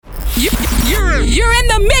You're in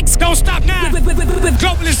the mix. Don't stop now. With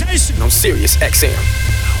Globalization. On Sirius XM.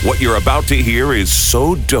 What you're about to hear is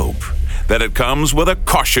so dope that it comes with a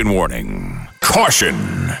caution warning.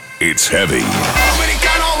 Caution, it's heavy.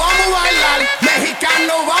 Dominicano, vamos a bailar.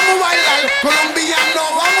 Mexicano, vamos a bailar. Colombiano,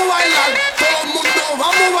 vamos a bailar. Todo el mundo,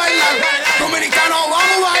 vamos a bailar. Dominicano, vamos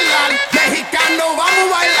a bailar. Mexicano, vamos a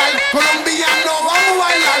bailar. Colombiano, vamos a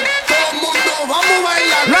bailar. Todo el mundo, vamos a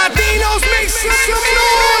bailar. Latinos, make some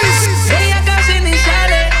noise. Ella casi ni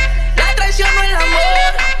sale. La traición no el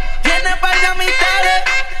amor. Tiene par de amistades,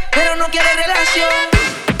 pero no quiere relación.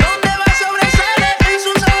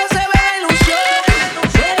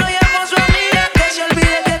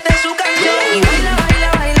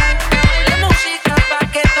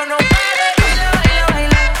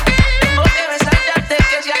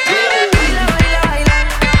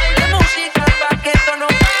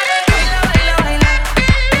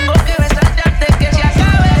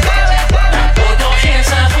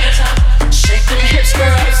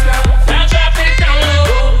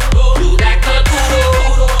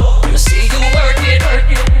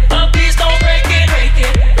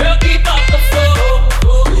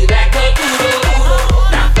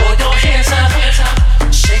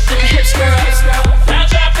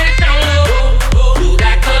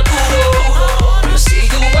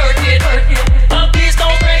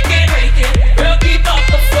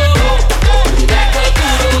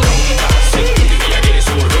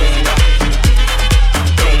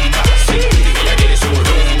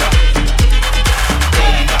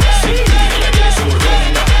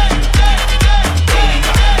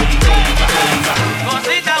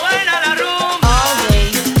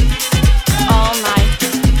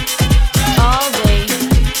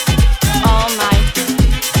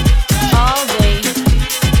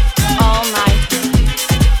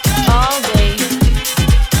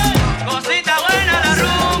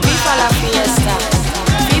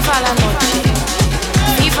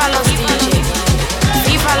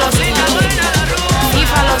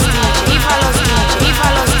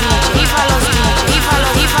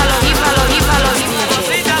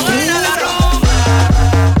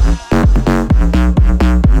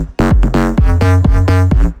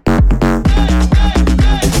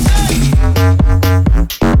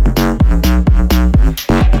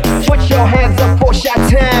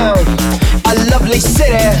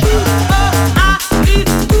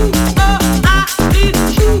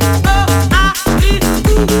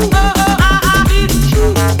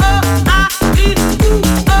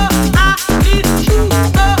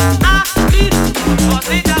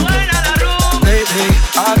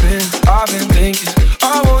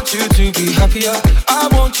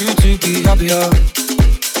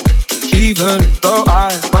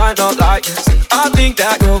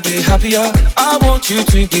 I want you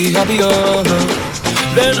to be happier.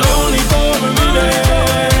 Then only for a minute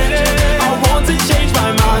I want to change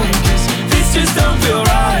my mind, 'cause this just don't feel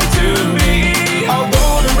right to me. I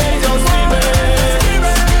wanna raise your spirits,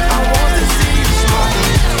 I want to see you smile.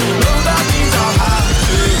 No, that means I'll have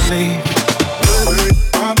to leave.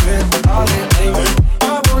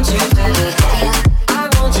 I want you to be happier. I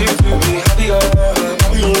want you to be happier.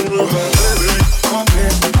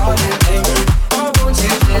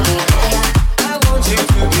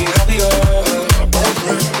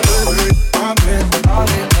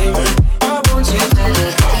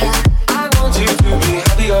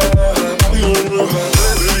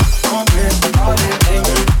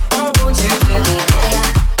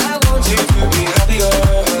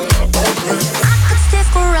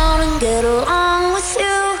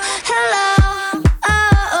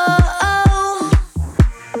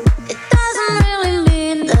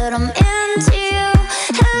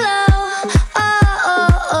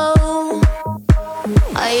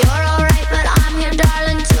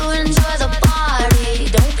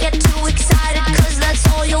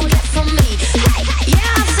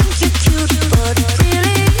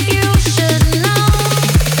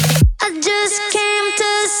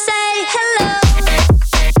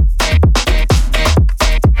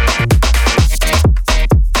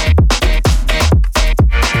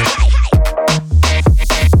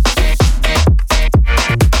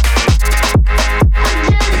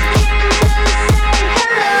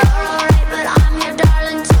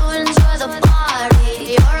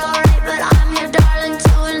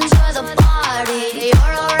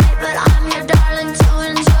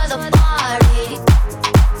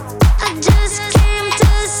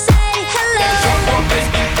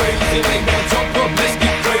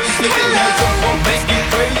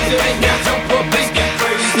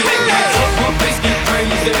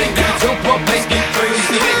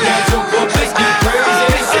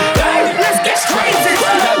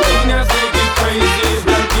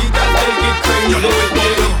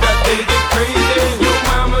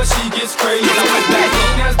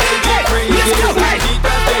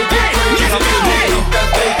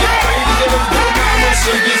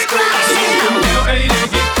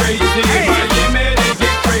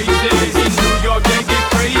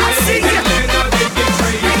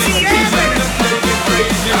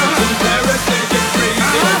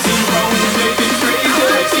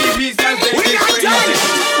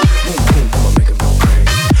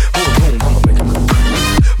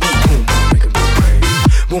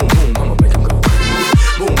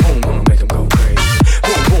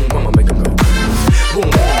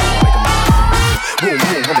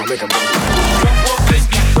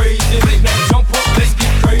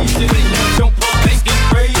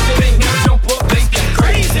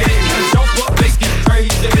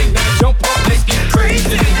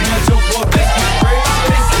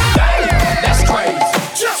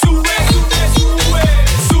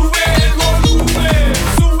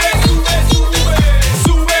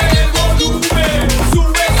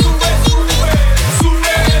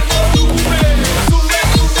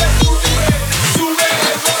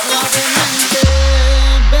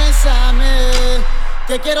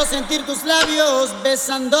 Que quiero sentir tus labios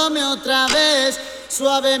besándome otra vez,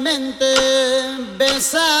 suavemente,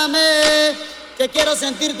 bésame. Que quiero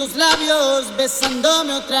sentir tus labios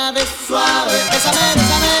besándome otra vez, suave. Bésame,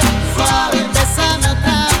 bésame, suave. Bésame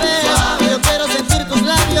otra vez, suave. Yo quiero sentir tus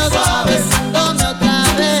labios suave, besándome otra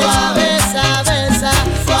vez, suave. Besa, besa,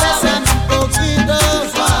 bésame un poquito,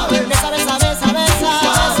 suave. Besa, besa, besa, besa,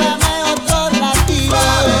 bésame otro ratito,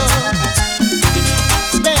 suave.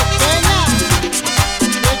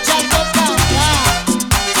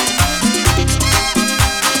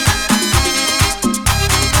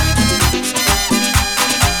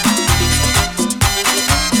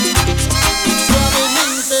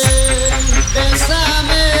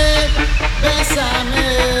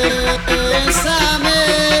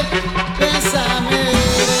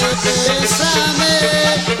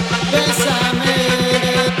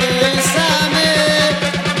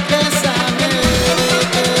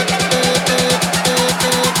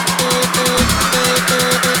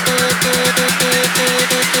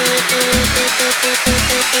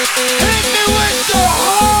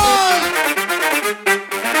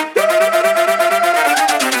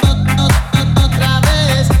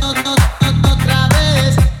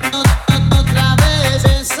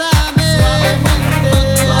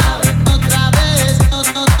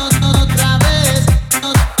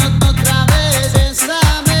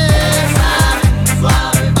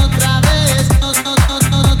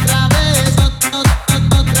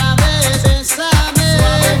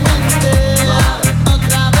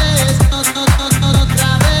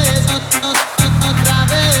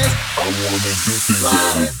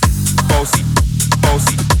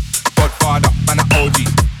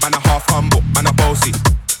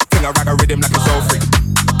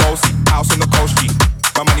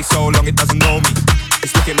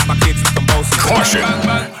 Caution,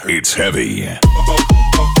 it's heavy.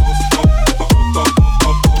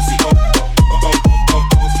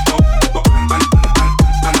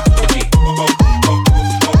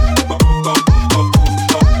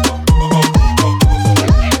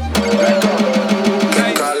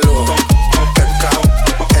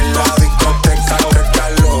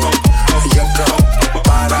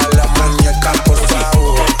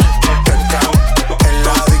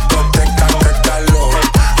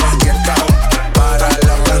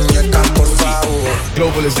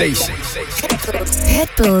 Globalization.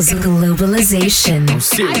 Pitbull's Globalization.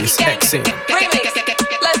 Serious accent. Remix,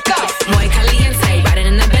 let's go. Muy caliente, riding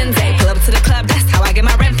in the Benz. Pull up to the club, that's how I get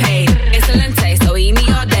my rent paid. Excelente, so eat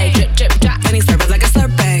me all day. Drip, drip, drop, and he serves like a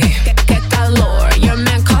Slurpee. Que calor, your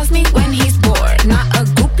man calls me when he's bored. Not a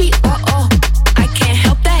groupie, oh, I can't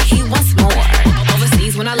help that he wants more.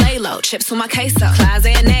 Overseas when I lay low, chips with my queso.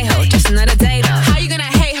 Clase anejo, just another day though. How you gonna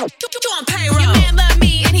hate ho? You on payroll. Your man love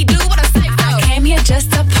me and he do what I say so. I came here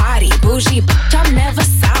just to party, bougie, bitch, I'm never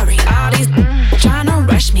sorry. All these tryna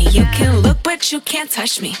rush me, you can look but you can't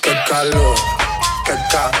touch me. Qué calor, que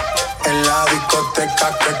acá en la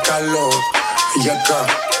discoteca, qué calor. Y acá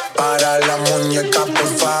para la muñeca, por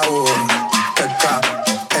favor. Que acá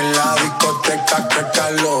en la discoteca, qué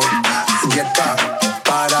calor. Y acá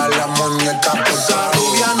para la muñeca, por favor. Esa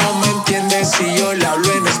rubia no me entiende si yo le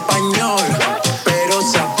hablo en español, pero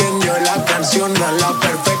se aprendió la canción a la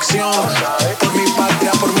perfección. Por mi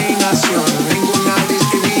patria, por mi nación, ninguna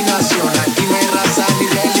discriminación. Aquí no hay raza ni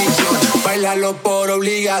religión, bailalo por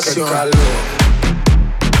obligación.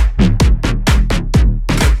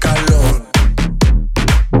 Qué calor.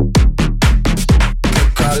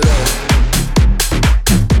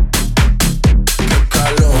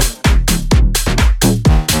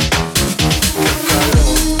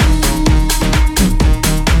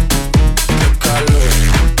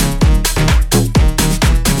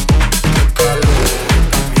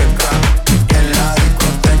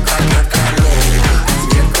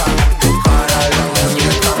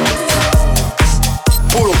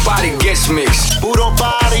 Mix. Puro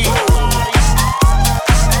party.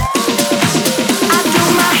 I do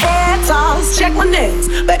my head toss, check my nails.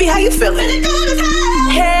 Baby, how you feeling?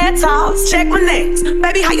 Head toss, check my nails.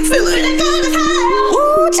 Baby, how you feeling?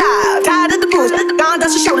 Woo, child, tired of the blues. Gone,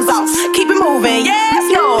 dust your shoulders off. Keep it moving, yes,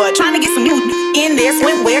 Lord. Trying to get some new in there,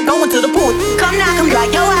 swimwear, going to the pool. Come now, come dry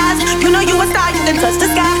your eyes. You know you a star, you can touch the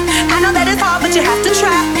sky. I know that it's hard, but you have to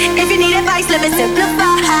try. If you need advice, let me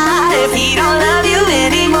simplify. If he don't love you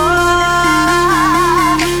anymore,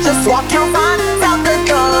 just walk your fronts out the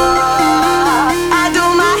door. I do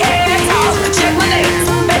my hair toss, check my nails.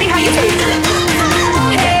 Baby, how you feeling?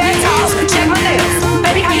 Hair toss, check my nails.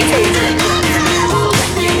 Baby, how you feeling?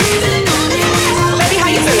 Baby, how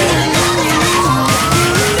you feeling?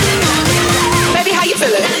 Baby, how you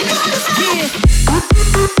feeling?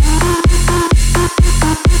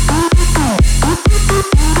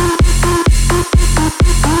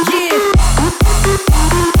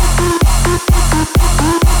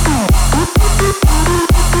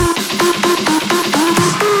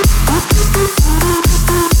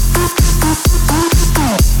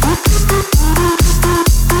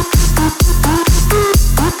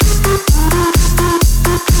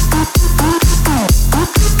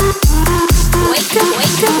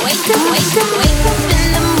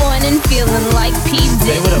 Feeling like P.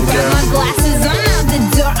 Diddy. Got my glasses on out the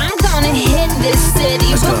door. I'm gonna hit this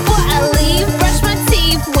city. Before I leave, brush my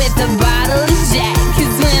teeth with a bottle of Jack.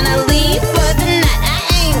 Cause when I leave for the night, I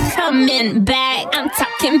ain't coming back. I'm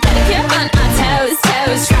talking pedicure on our toes,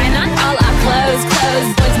 toes. Trying on all our clothes,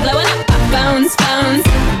 clothes. Boys blowing up our phones, phones.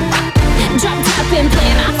 Dropped up and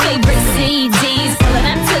playing our favorite CDs. Pulling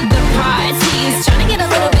up to the parties. Trying to get a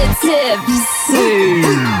little bit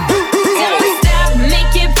tipsy. Don't stop,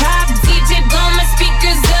 make it pop. Blow my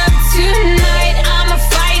speakers up tonight. I'ma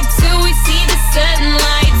fight till we see the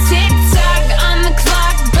sunlight. Tick tock on the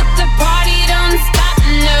clock, but the party don't stop.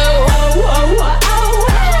 No. Don't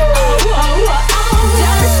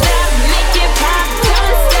stop, make it pop.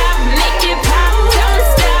 Don't stop, make it pop. Don't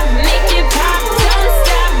stop, make it pop. Don't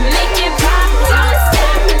stop, make it pop. Don't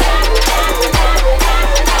stop.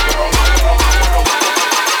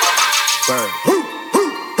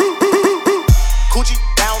 Coochie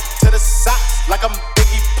down to the socks like I'm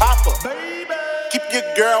Biggie Papa. Baby. Keep your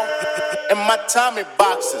girl in my Tommy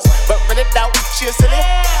boxes, but rent it out, she a silly.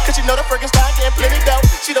 Cause you know the friggin' style getting plenty dough.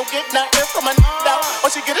 She don't get nothing from a out. All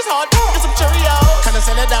she get is hard, get some Cheerios. Kinda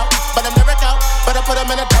send it out, but I'm never out. But I put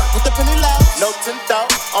them in the dirt with the penny low. No tint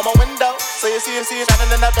out on my window, so you see it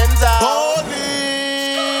shining in the Benzo.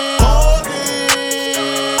 Holy, holy,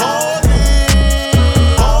 holy.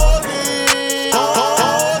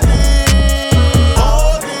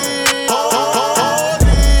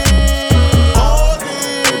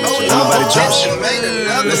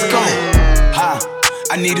 Let's go. Ha.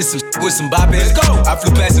 I needed some with some bop in it. I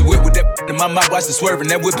flew past the whip with that in my mouth, watched it swerving.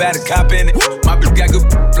 That whip had a cop in it. My bitch got good,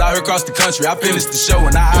 fly her across the country. I finished the show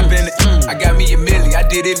and I hop in it. I got me a milli, I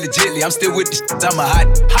did it legitly. I'm still with the shit, I'm a hot.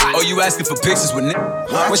 Oh, you asking for pictures with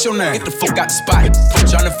What's your name? Get the fuck out the spot.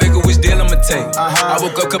 Tryna figure which deal I'ma take. I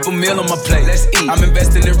woke up, couple meal on my plate. Let's eat. I'm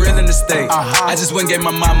investing in real estate. I just went and gave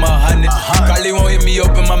my mama 100. Probably won't hear me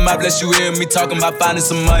open my mouth, unless you hear me talking about finding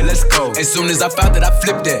some money. Let's go. As soon as I found that, I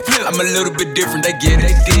flipped that. I'm a little bit different, they get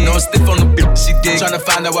it. No, I'm stiff on the bitch, she dig. Tryna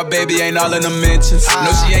find out why baby ain't all in the mentions.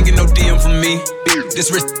 No, she ain't get no DM from me.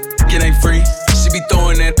 This wrist, it ain't free. She be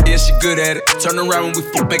throwing that, yeah, she good at it. Turn around when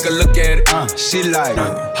we make her look at it. She like,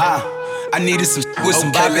 ha. I needed some with some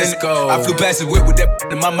bop in it. I flew past the whip with that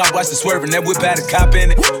in my mouth, watched it swerving. That whip had a cop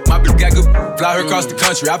in it. My bitch got good, fly her across the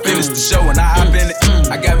country. I finished the show and I hop in it.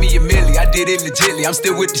 I got me a milli, I did it legitly. I'm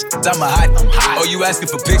still with the shit, I'm a hot. Oh, you asking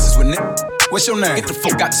for pictures with What's your name? Get the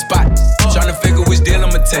fuck out the spot. Tryna figure which deal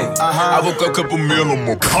I'ma take. I woke up, couple meal on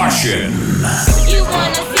my Caution. You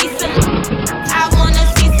wanna see some? I wanna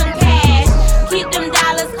see some cash. Keep them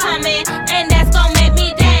dollars coming, and that's gon' make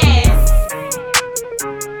me dance.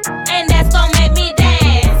 And that's gon' make me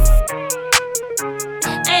dance.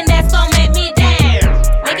 And that's gon' make me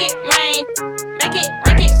dance. Make it rain, make it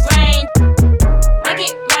rain. Make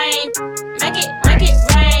it rain, make it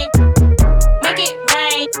rain. Make it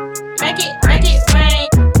rain, make it rain.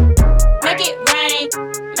 Make it rain,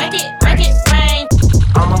 make it rain.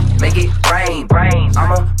 I'ma make it rain, rain.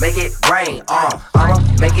 I'ma make it rain, I'ma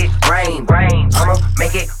make it rain, rain. I'ma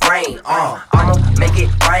make it rain, I'ma make it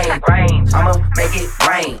rain, rain. I'ma make it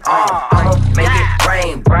rain, I'ma make it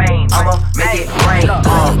rain, rain. I'ma make it rain,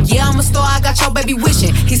 Yeah, I'm a star, I got your baby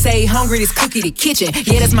wishing. He say he hungry, this cookie the kitchen.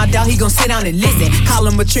 Yeah, that's my dog, he gon' sit down and listen. Call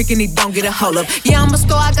him a trick and he don't get a hold up. Yeah, I'm a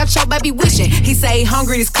star, I got your baby wishing. He say he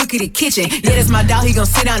hungry, this cookie the kitchen. Yeah, that's my dog, he gon'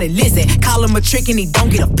 sit down and listen. Call him a trick and he don't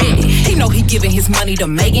get offended. He know he giving his money to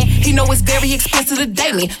Megan. He know it's very expensive to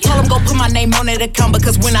date me. Told him go put my name on that account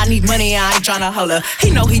because when I need money, I ain't tryna holler. He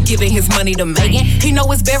know he giving his money to Megan. He know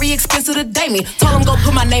it's very expensive to date me. Told him go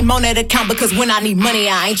put my name on that account because when I need money,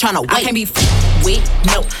 I ain't tryna wait. I can't be with,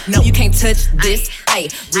 no, you can't touch this. Ayy,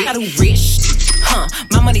 I do rich.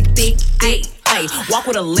 My money thick, thick, ayy. Walk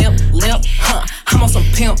with a limp, I'm on some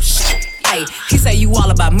pimp shit. Ay, he say you all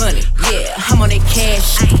about money, yeah. I'm on that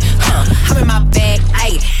cash shit, I'm in my bag,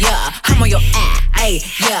 ay, yeah. I'm on your ay,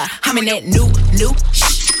 yeah. I'm in that new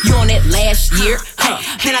shit. You on that last year,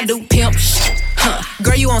 man, I do pimp shit,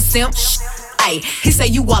 girl, you on simp shit. Ay, he say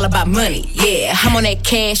you all about money, yeah. I'm on that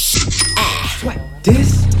cash shit, ay.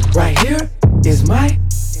 This right here is my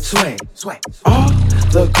swag. All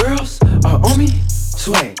the girls are on me,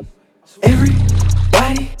 swag.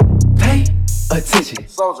 Everybody pay attention.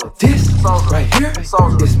 This right here is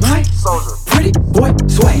my pretty boy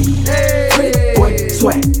swag. Pretty boy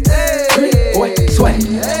swag. Pretty boy swag.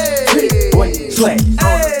 Pretty boy swag.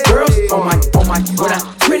 Girls on my when I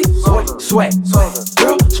pretty boy swag.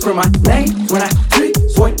 Girl scream my name when I pretty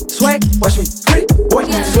boy swag. Watch me pretty boy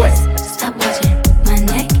swag. Stop watching, my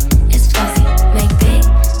neck is flossy. Make big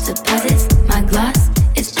deposits, my gloss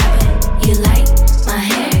is popping. You like my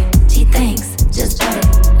hair? She thinks, just drop it.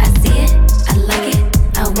 I see it, I like it,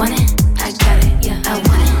 I want it, I got it. Yeah, I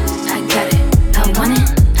want it, I got it. I want it,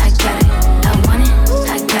 I got it. I want it,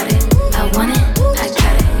 I got it. I want it, I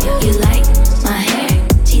got it. Yeah. You like my hair?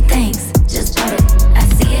 She thinks, just drop it. I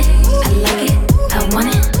see it, I like it, I want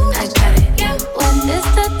it, I got it. Yeah. Well,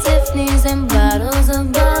 Mr. Tiffany's and bottles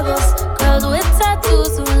of bubbles. Girls with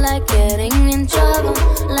tattoos who like getting in trouble.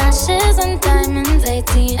 Lashes and diamonds,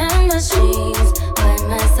 ATM machines. Buy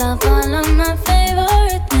myself all of my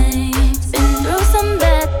favorite things. Been through some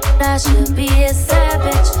bad, but I should be a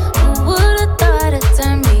savage. Who would've thought it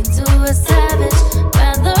turned me to a savage?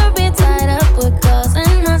 Rather be tied up with calls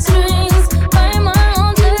and not strings. Write my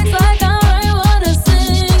own checks like I write what I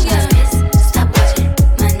sing. Yeah. Stop watching,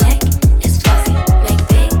 my neck is flossy. Make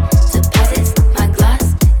big deposits, my gloss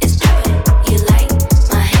is popping. You like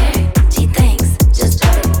my hair? She thinks, just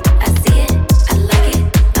drop it. I see it, I like it,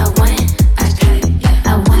 I want it, I got it. Yeah.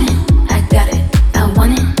 I want it, I got it. I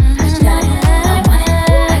want it, I got it. I want it,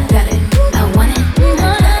 I got it. I want it, I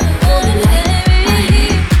got it. You like my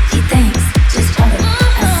hair? She thinks, just drop it.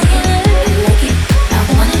 I see it, I like it, I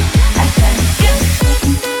want it, I got it.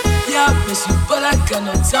 Yeah, I miss you, but I got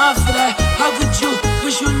no time for that. How could you?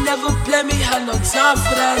 Wish you never play me, had no time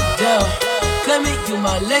for that. Damn, play me, you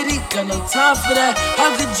my lady, got no time for that. How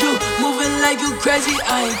could you? Moving like you crazy,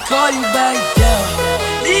 I ain't call you back. Damn,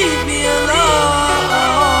 leave me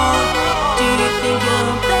alone. Do you think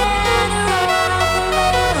you're better off?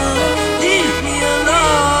 Leave me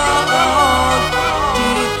alone. Do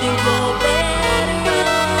you think you're better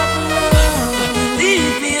off?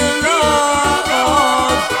 Leave me alone.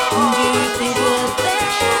 Do you think you're better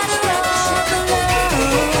off?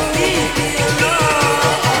 Leave me alone.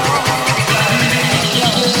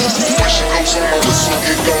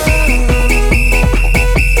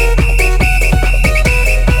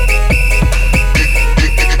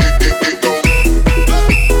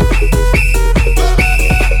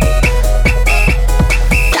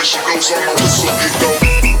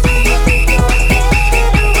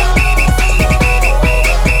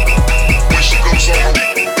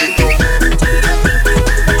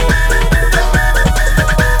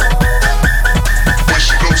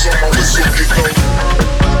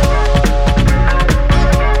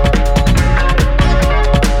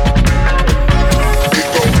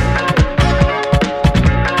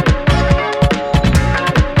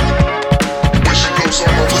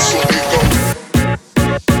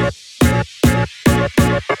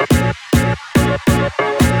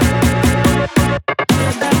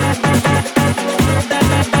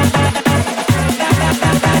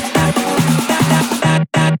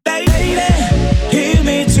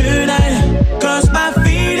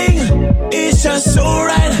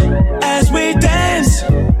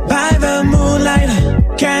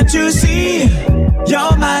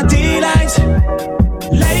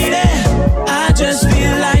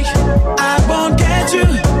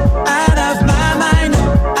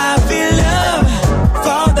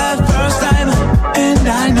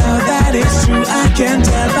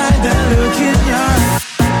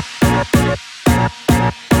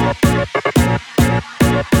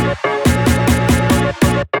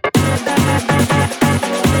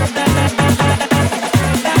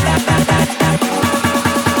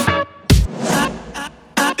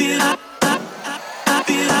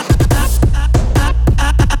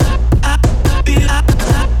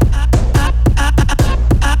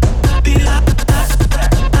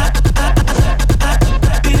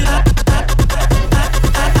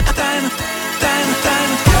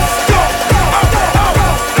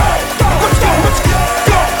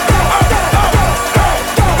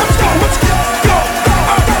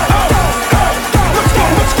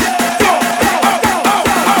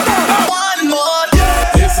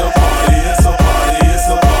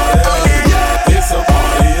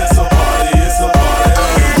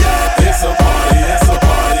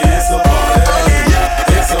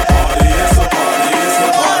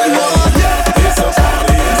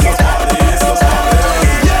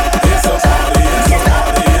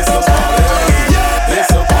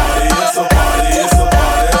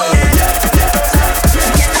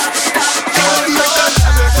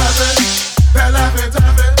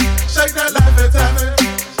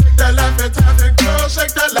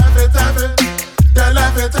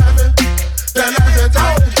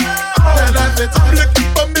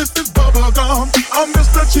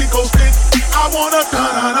 Chico stick. I wanna na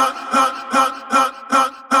na na na na na na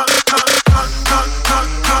na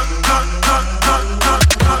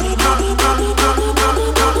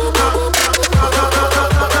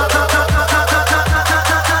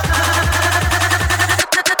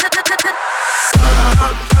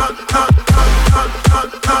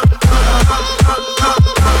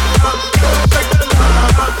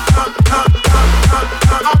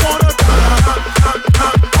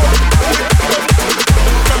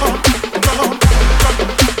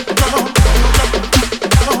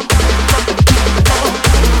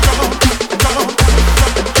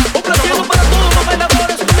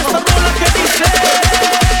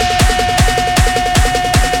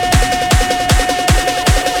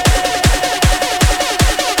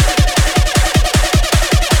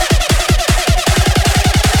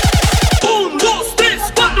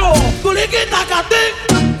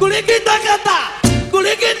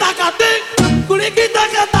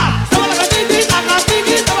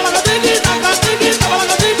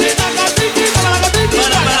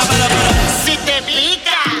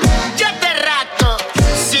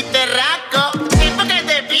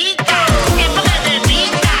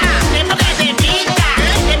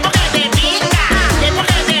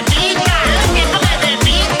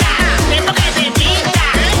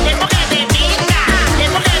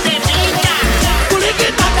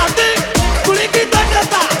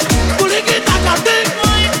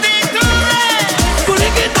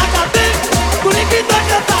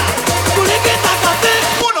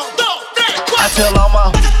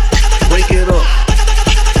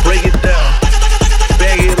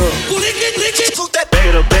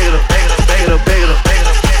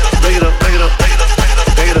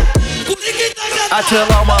Tell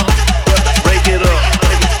all my break it up,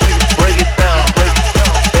 break it down,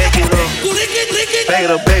 back it up, bag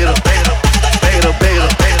it up, bag it up, bag it up, bag it up, bag it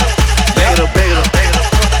up, bag it up, bag it up, bag it up,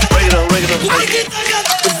 break it up, break it up, break it up.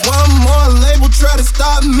 If one more label try to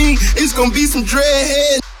stop me, it's gonna be some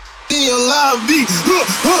dreadhead in your lobby. You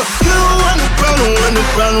don't want no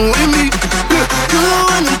problem with me. You don't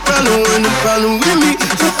want no problem with me.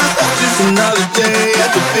 Just another day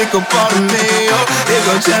at the pick up all the mail. They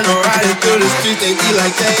go channel riding through the streets, they eat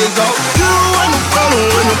like days off. You don't want no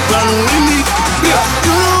problem with me. You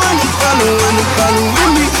don't want no problem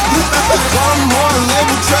with me. If one more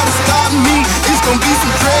label try to stop me, it's gonna be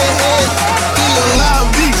some dreadhead in your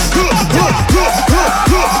lobby.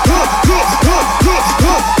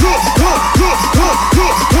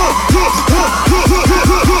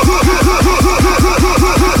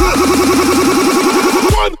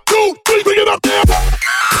 One, two, three, bring it up there.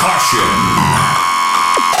 Caution.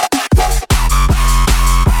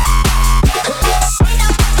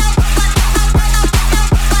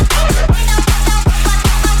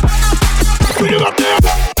 Bring it up there.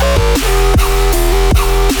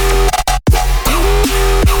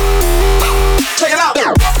 Check it out.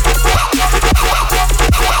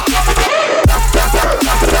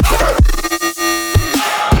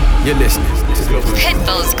 You're listening to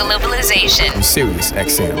Pitbull's Globalization. Sirius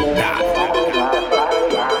XM.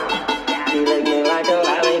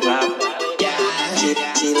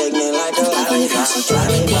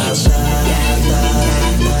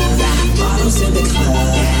 Bottles in the club.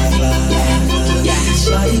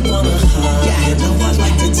 Shawty wanna hug. You know I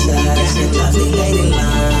like to touch. Your lovely lady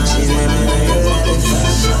line.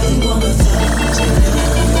 Shawty wanna touch.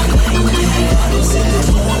 Bottles in the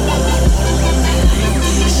club.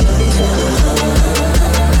 Shawty wanna hug.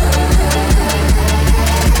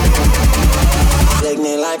 Lick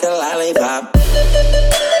me like a lollipop.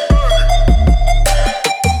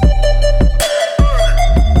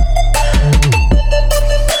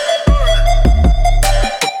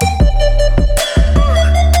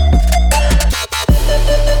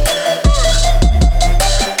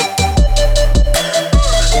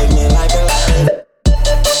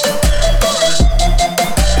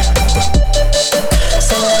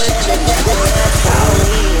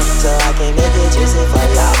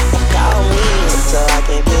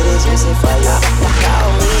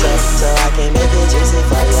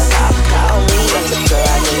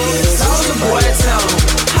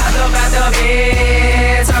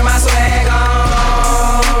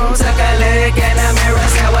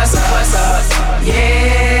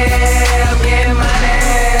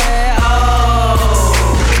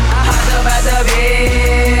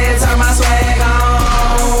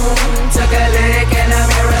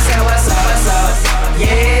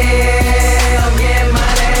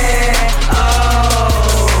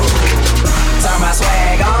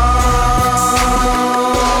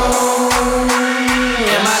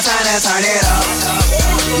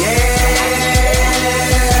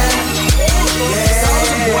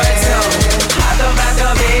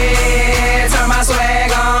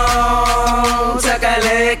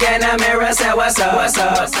 look in the mirror, say what's up, what's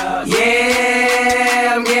up?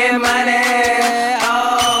 Yeah, I'm getting money. Oh.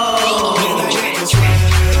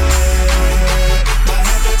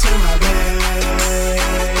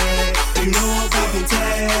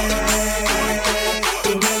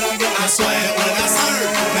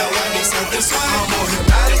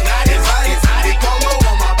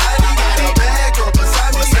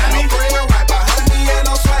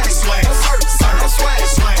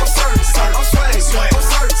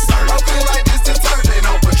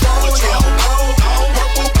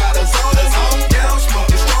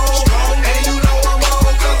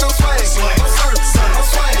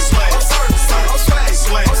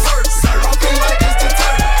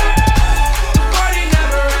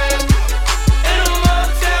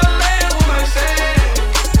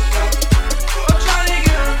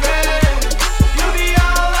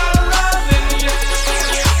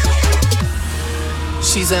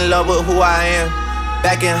 She's in love with who I am.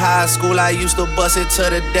 Back in high school, I used to bust it to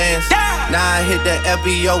the dance. Now I hit the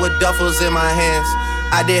FBO with duffels in my hands.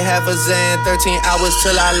 I did half a Zan, 13 hours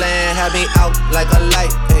till I land. Had me out like a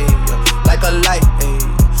light, ayy, like a light,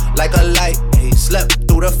 ayy, like a light, ayy. Slept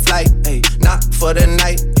through the flight, ayy, not for the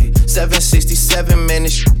night, ayy. 767, man,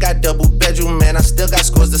 this shit got double bedroom, man. I still got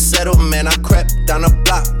scores to settle, man. I crept down the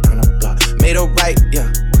block, made a right,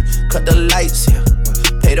 yeah. Cut the lights, yeah.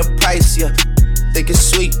 Pay the price, yeah. Think it's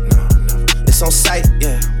sweet, no, it's on sight,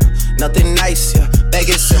 yeah. Nothing nice, yeah.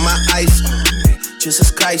 Vegas in my ice, man.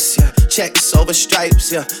 Jesus Christ, yeah. Checks over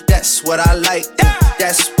stripes, yeah. That's what I like, yeah.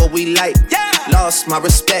 That's what we like. Lost my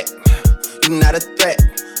respect, you not a threat.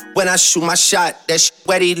 When I shoot my shot, that shit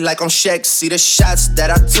wetty like on Shaq. See the shots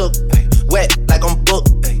that I took, wet like on Book,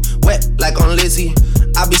 wet like on Lizzie.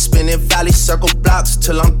 I be spinning valley circle blocks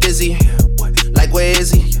till I'm dizzy. Like where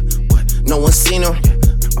is he? No one seen him.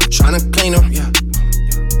 I'm tryna clean him.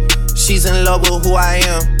 She's in love with who I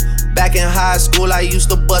am. Back in high school, I used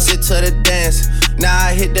to bust it to the dance. Now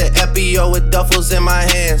I hit the FBO with duffels in my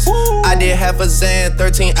hands. Woo. I did half a Zan,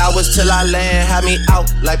 13 hours till I land. Had me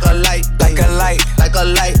out like a light, like a light, like a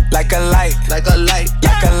light, like a light, like a light,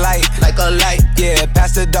 like a light, like a light. Yeah,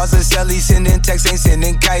 Pastor Dawson sell, he sending texts, ain't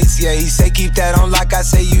sending kites. Yeah, he say keep that on lock. I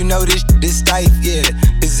say you know this tight. Yeah,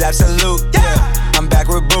 it's absolute. Yeah, I'm back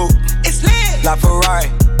with Boot. It's lit. La Ferrari.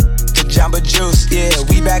 Jamba Juice, yeah,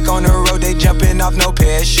 we back on the road, they jumping off no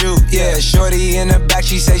parachute, yeah, shorty in the back,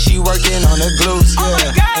 she say she working on the glutes,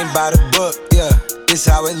 yeah, ain't by the book, yeah, this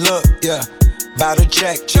how it look, yeah, bout to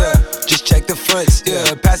check, yeah, just check the foots, yeah,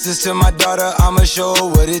 pass this to my daughter, I'ma show her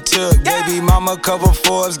what it took, baby mama cover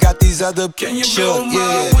Forbes, got these other can you shook, blow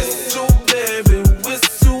my whistle, baby,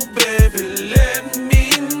 let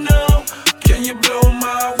me know, can you blow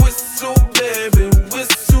my whistle, baby,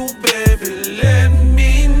 let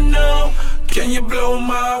me know. Can you blow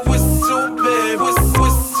my whistle, baby?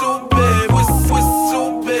 Whistle, baby.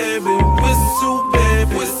 Whistle, baby. Whistle,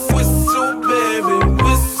 baby. Whistle, baby.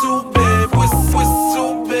 Whistle, baby.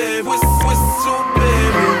 Whistle, baby. Whistle,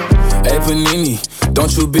 baby. Hey Panini,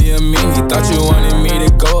 don't you be a meanie. Thought you wanted me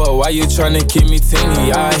to go, why you tryna keep me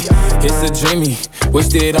teeny? It's a dreamy,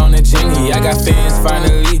 wished it on a genie. I got fans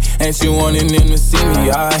finally, ain't you wanting them to see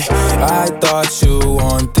me? I thought you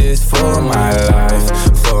want this for my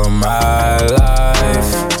life, for my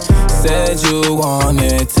life. Said you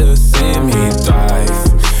wanted to see me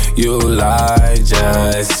thrive. You lied,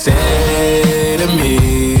 just say to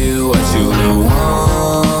me what you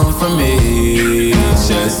want from me.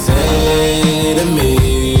 Just say to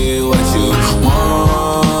me what you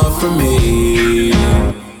want from me.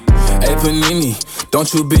 Hey Panini,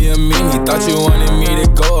 don't you be a meanie. Thought you wanted me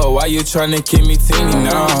to go, why you tryna keep me teeny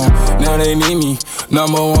now they need me,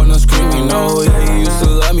 number one, no screaming, no. Yeah, you used to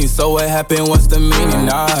love me, so what happened, what's the meaning?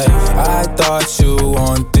 I thought you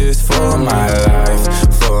want this for my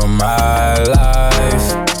life, for my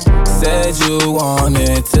life. Said you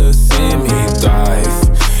wanted to see me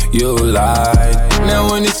thrive, you lied.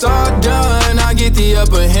 Now when it's all done, I get the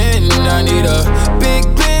upper hand. I need a big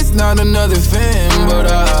bitch, not another fan,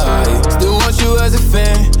 but I still want you as a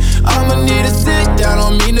fan. I'ma need to sit down,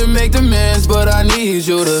 don't mean to make demands, but I need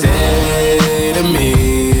you to say to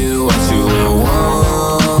me what you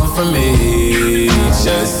want from me.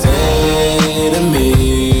 Just say to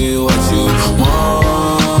me what you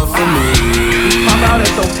want from me. I'm out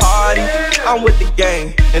at the party, I'm with the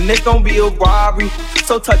gang, and it's gon' be a robbery.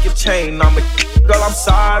 So tuck your chain, I'm a girl, I'm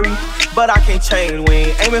sorry, but I can't change. We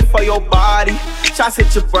ain't aiming for your body, shots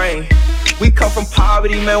hit your brain. We come from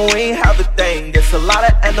poverty, man, we ain't have a thing. There's a lot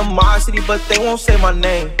of animosity, but they won't say my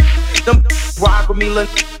name. Them rock with me, look,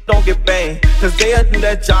 don't get banged. Cause they'll do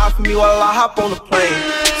that job for me while I hop on the plane.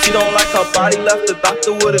 She don't like her body, left the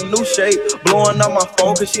doctor with a new shape. Blowing up my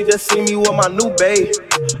phone cause she just see me with my new babe.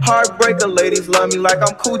 Heartbreaker ladies love me like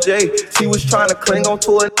I'm Cool J. She was trying to cling on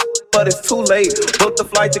to it, but it's too late. Booked the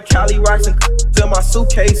flight to Cali, rocks and in my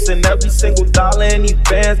suitcase. And every single dollar in these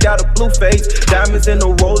bands got a blue face. Diamonds in the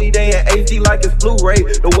rollie, they in HD like it's Blu-ray.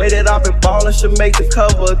 The way that I've been ballin' should make the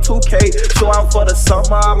cover of 2K. Show out for the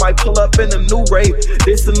summer, I might pull up in a new rate.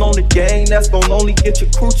 This is on the game, that's gon' only get your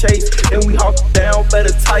crew chase. Then we hawk down,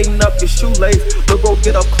 better tighten up your shoelace. Look, bro,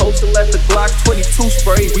 get up close and let the Glock 22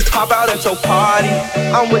 spray. We pop out at your party,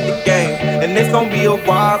 I'm with the gang, and it's gon' be a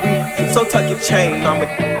robbery. So tuck your chain,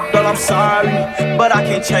 girl, I'm sorry, but I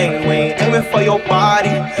can't change. We ain't aiming for your body,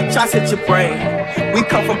 shots hit your brain. We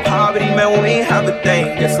come from poverty, man, we ain't have a thing.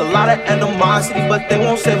 There's a lot of animosity, but they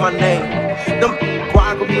won't say my name. Them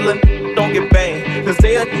rock will be little, don't get banged. Cause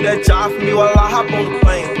they'll do that job for me while I hop on the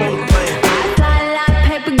plane. I fly a lot of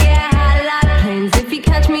paper, get high a lot of planes. If you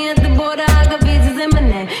catch me at the border, I got visas in my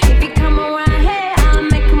name. If you come around here, I'll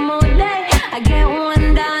make them all day. I get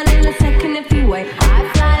one down in a second if you wait. I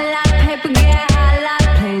fly a lot of paper, get high a lot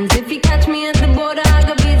of planes. If you catch me at the border, I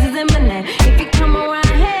got visas in my name. If you come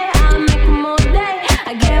around here, I'll make them all day.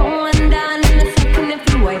 I get one down in a second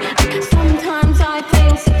if you wait. Sometimes I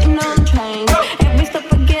think sitting on trains. Every step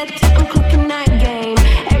I get to, I'm clocking that game.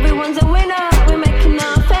 Everyone's a winner, we're making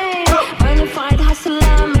our fame. Bonafide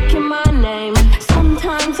hustler, making my name.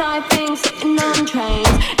 Sometimes I think sitting on trains.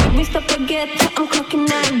 Every step I get to, I'm clocking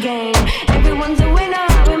that game. Everyone's a winner,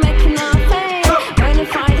 we're making our fame.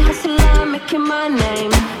 Bonafide hustler, making my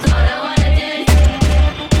name.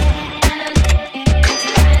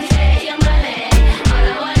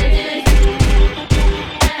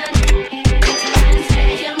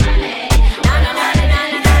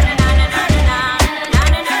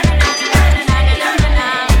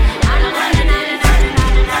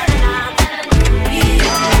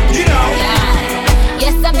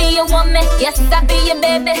 Yes, I'll be your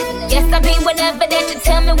baby. Yes, I'll be whatever that you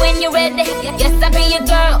tell me when you're ready. Yes, I'll be your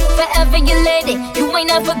girl, forever your lady. You ain't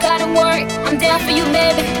never gotta worry, I'm down for you,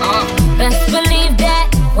 baby. Best believe that,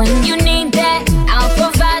 when you need that, I'll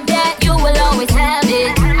provide that. You will always have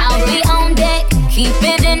it. I'll be on deck, keep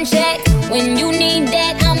it in check. When you need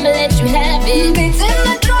that, I'ma let you have it. Beats in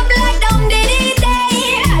the drum like down day.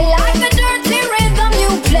 I like the dirty rhythm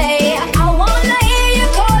you play. I wanna hear you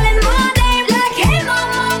calling my name like, hey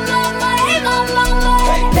mama, mama, hey mama,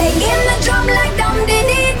 mama. Banging the drum like down day.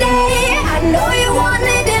 I know you want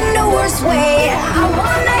it in the worst way. I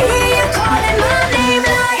wanna hear you calling my name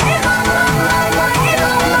like, hey mama, mama, hey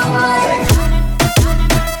mama, mama.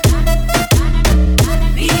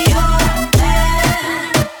 Be your man.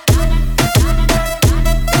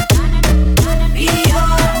 Be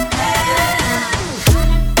your man.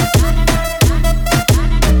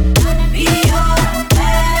 Be your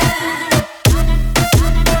man.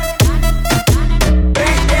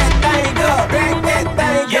 Bring that thing up, bring that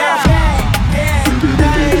thing up.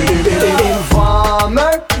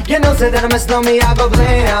 Informer, you know, say that I mess know me, I go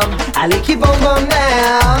blam. I like keep on bum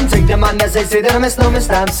down. Take the man that say that I mess know me,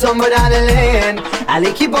 stamp somewhere down the lane. I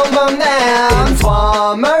like keep on bum down.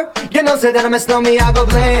 Informer, you know, say that I mess know me, I go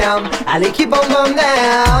blam. I like keep on bum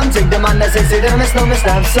down. Take the man that say that I mess know me,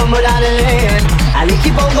 stamp somewhere down the lane. I like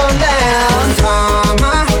keep on bum down.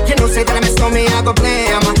 Informer, you know, say that I mess know me, I go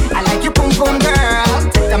blam. I like your pum pum girl.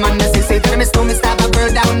 Take the man that say that I mess know me, stab a girl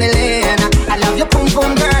down the lane. I love your pum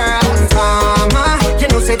pum girl. Informer, you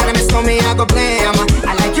know, say that I mess know me, I go blam.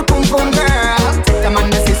 I like your pum pum girl. Take the man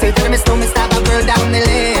that say that I mess know me, stab a girl down the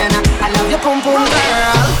lane. I love your pum pum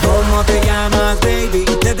girl. ¿Cómo te llamas, baby?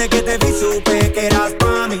 Desde que te vi supe que eras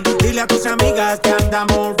pa' mí. Dile a tus amigas que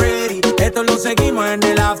andamos ready. Esto lo seguimos en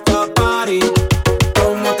el after party.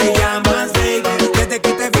 ¿Cómo te llamas, baby? Desde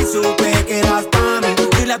que te vi supe que eras pa' mí.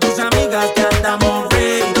 Dile a tus amigas que andamos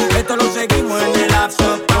ready. Esto lo seguimos en el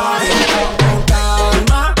after party. Con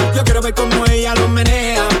calma, yo quiero ver cómo ella lo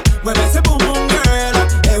menea. Mueve ese boom boom girl.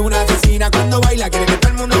 Es una asesina cuando baila, quiere que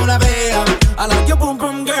todo el mundo la vea. I like your boom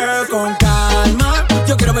boom girl. Con calma,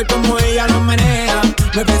 yo quiero ver cómo ella lo menea.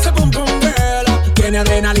 Mueve ese boom boom girl. Tiene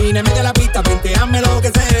adrenalina y mete la pista, venteame lo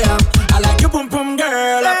que sea. I like your boom boom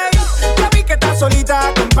girl. Hey, ya vi que estás solita,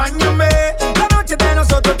 acompáñame. La noche de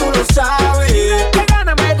nosotros tú lo sabes. Que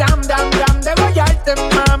gana me dam dam dam de guayarte,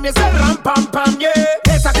 mami. Ese ram pam pam, yeah.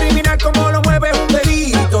 Esa criminal como lo mueve es un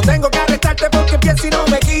delito. Tengo que arrestarte porque pienso y no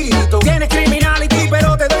me quito. Tienes criminality,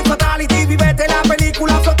 pero te doy fatality. Vivete la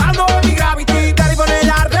película flotando en mi gravity. Dale y pone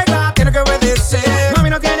la regla, tienes que obedecer. Mami,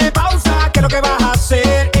 no tiene pausa, ¿qué es lo que vas a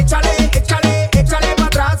hacer? Échale, échale, échale para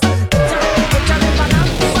atrás. Échale, échale para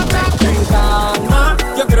adelante y para atrás. En calma,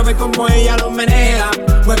 yo quiero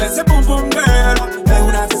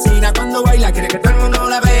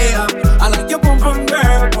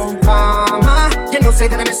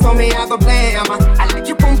me, I go blam. I like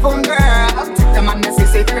your pum pum girl. The man that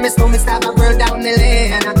say, tell me slow, me stop a girl down the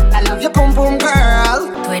lane. I love your pum pum girl.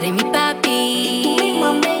 Tú eres mi papi,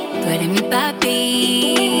 tú eres mi papi,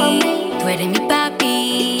 tú eres mi papi,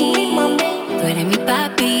 tú eres mi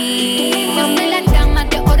papi. Yo soy la cama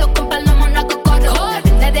de oro con palomo, no hago coro.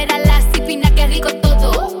 La verdadera, la cipina, que rico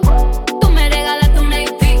todo. Tú me regalaste una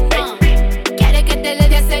IP, quieres que te le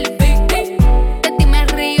dé selfie. De ti me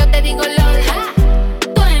río, te digo lol.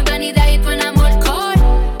 Tú en vanidad y tú en amor.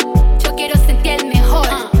 Yo quiero sentir el mejor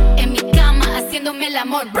en mi cama, haciéndome el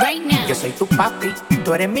amor right now. Yo soy tu papi,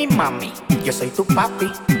 tú eres mi mami. Yo soy tu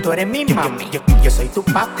papi, tú eres mi mami. Yo soy tu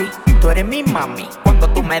papi, tú eres mi mami. Cuando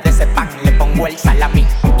tú me des ese pan, le pongo el salami.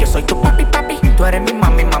 Yo soy tu papi, papi, tú eres mi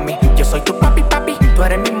mami, mami. Yo soy tu papi, papi, tú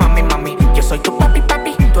eres mi mami, mami. Yo soy tu papi,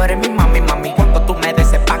 papi, tú eres mi mami, mami. Cuando tú me des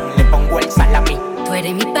ese pan, le pongo el salami. Tú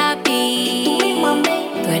eres mi papi,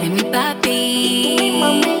 tú eres mi papi,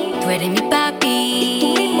 tú eres mi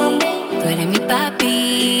papi, tú eres mi papi.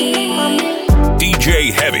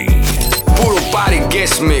 DJ Heavy. Puro Party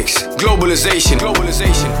Guest Mix. Globalization.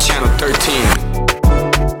 Channel 13.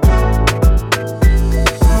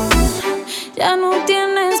 Ya no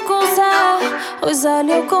tiene excusa. Hoy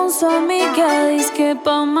salió con su amiga. Dice que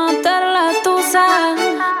pa' matar la tusa.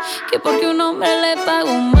 Que porque un hombre le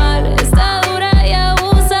pagó mal. Está dura y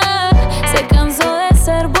abusa. Se cansó de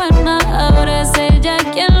ser buena. Ahora es ella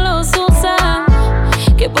quien los usa.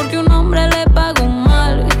 Que porque un hombre le pagó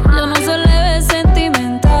mal. Yo no se le ve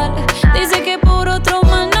sentimental. Dice que por otro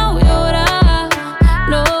más no llora.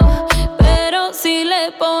 No, pero si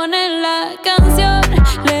le ponen la canción,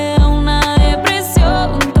 le da una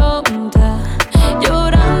depresión tonta.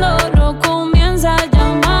 Llorando lo comienza a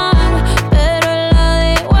llamar, pero él la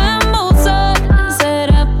dejó en buzón.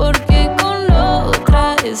 ¿Será porque con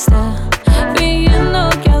otra está fingiendo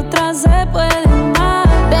que a otra se puede amar?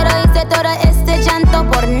 Pero hice todo este llanto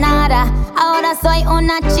por nada. Ahora soy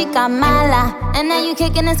una chica mala. And now you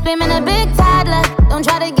kicking and screaming a big toddler. Don't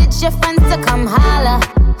try to get your friends to come holla,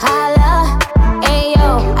 holla.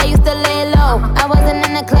 Ayo, I used to lay low. I wasn't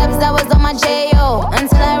in the clubs, I was on my J.O.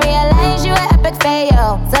 Until I realized you were epic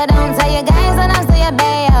fail. So don't tell your guys that I'm still your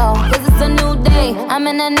bayo. Cause it's a new day, I'm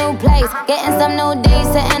in a new place. Getting some new days,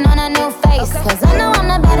 sitting on a new face. Cause I know I'm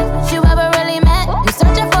the better you ever really met. You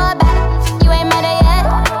searching for a better, you ain't met her yet.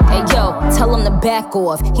 Hey yo, tell him to back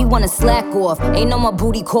off. He wanna slack off. Ain't no more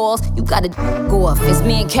booty calls. You gotta go off. It's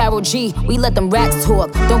me and Karol G. We let them racks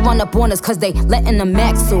talk. Don't run up on us cause they letting the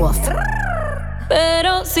max off.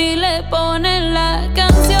 Pero si le ponen la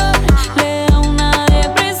canción, le da una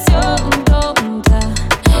depresión tonta.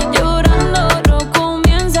 Llorando lo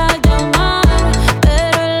comienza a llamar,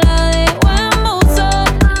 pero él la dejó en buzón.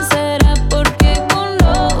 ¿Será porque con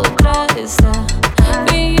otra está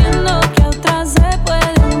fingiendo que a otra se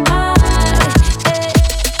puede amar?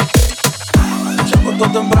 Se acostó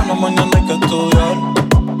temprano, mañana hay que estudiar.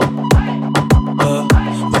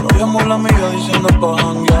 Pero llamo a la amiga diciendo pa'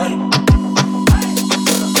 janguear.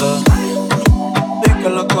 Y que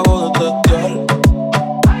la acabo de testear.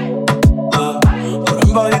 Pero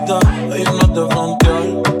en bajita, ella no es de frontear.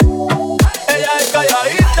 Ella es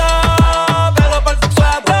calladita, pero para el sexo es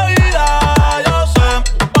atrevida. Yo sé,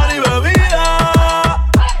 pan y bebida,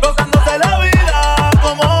 gozándose la vida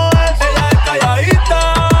como es. Ella es calladita,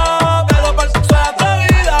 pero para el sexo es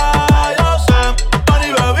atrevida. Yo sé, pan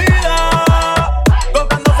y bebida,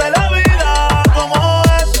 gozándose la vida como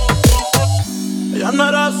es. Ella no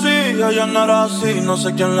era así, no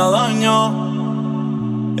sé quién la dañó.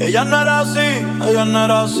 Ella no era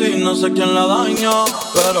así, no sé quién la dañó.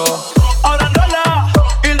 Pero ahora enrola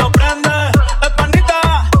y lo prende. Es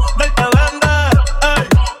panita del que vende. Ey,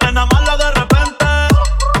 nena mala de repente.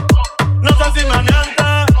 No sé si me miente,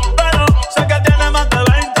 pero sé que tiene más de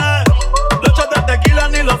 20. Los shots de tequila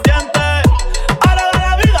ni los dientes. Ahora ve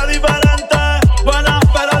la vida diferente. Buena,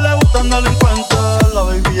 pero le gustan delincuentes. La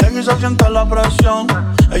baby llega y se siente la presión.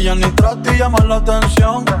 Ella ni trata y llama la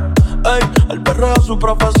atención. Ey, el perreo es su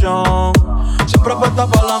profesión. Siempre apuesta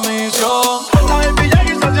pa' la misión. La baby llega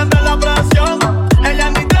y se siente la presión. Ella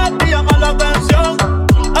ni trata y llama la atención.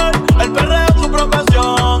 Ey, el perreo es su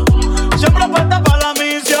profesión. Siempre apuesta pa' la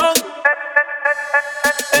misión.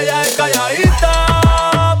 Ella es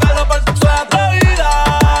calladita, pero para el sexo es atrevida.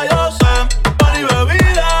 Yo sé, pan y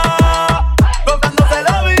bebida, gozándose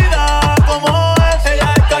la vida como es.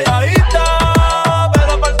 Ella es calladita,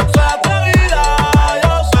 pero para el sexo es atrevida.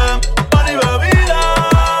 Yo sé, pan y bebida,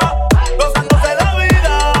 gozándose la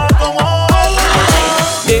vida como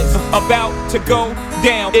es. It's about to go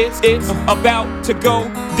down. It's about to go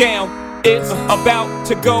down. It's about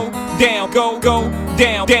to go down, go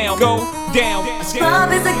down, go down. A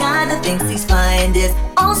scrub is a guy that thinks he's fine, is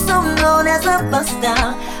also known as a buster.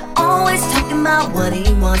 Always talking about what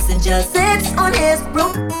he wants and just sits on his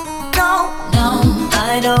broom. No,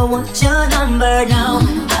 I don't want your number, no.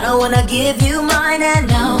 I don't wanna give you mine, and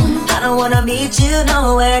no, I don't wanna meet you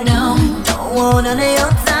nowhere, no. Don't want none of your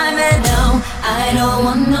time, and no, I don't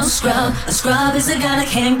want no scrub. A scrub is a guy that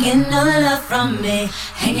can't get no love from me.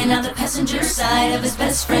 Hanging out the passenger side of his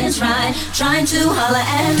best friend's ride, trying to holler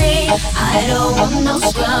at me. I don't want no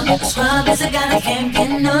scrub. A scrub is a guy that can't get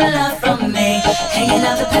no love from me. Hanging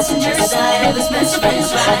out the passenger side of his best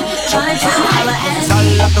friend's ride, trying to holler at me.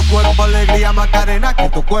 Dale a tu cuerpo alegría Macarena, que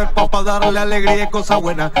tu cuerpo pa' darle alegría y cosa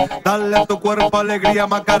buena. Dale a tu cuerpo alegría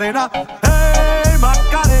Macarena, hey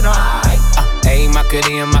Macarena. Ayy,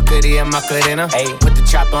 Macarena. Ayy, put the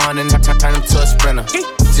chopper on and turn him to a sprinter.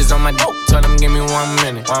 Just on my dick, tell him give me 1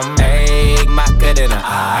 minute. Ayy, Macarena.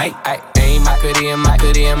 Ayy,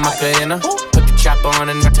 Macarena. Put the chopper on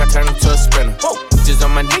and turn him to a sprinter. Just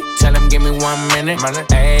on my dick, tell him give me 1 minute.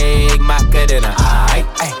 Ayy, Macarena.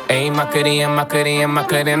 Ayy,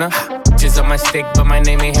 Macarena. Just on my stick, but my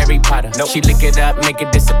name ain't Harry Potter. Nope. She lick it up, make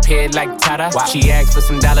it disappear like Tata. Wow. She asked for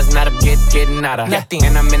some dollars, not a getting out of nothing.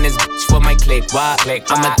 And I'm in this bitch for my click.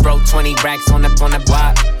 I'ma throw 20 racks on the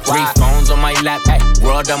block. 3 phones on my lap,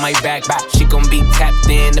 world on my back. She gon' be tapped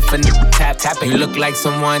in if a nigga tap it. You look like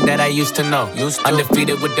someone that I used to know.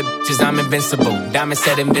 Undefeated with the bitches, I'm invincible. Diamond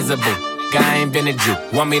said invisible. Guy ain't been a Jew.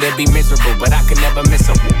 Want me to be miserable, but I can never miss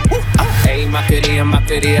him. Hey, Macarena.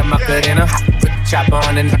 Chopper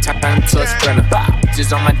on and turn him to a sprinter.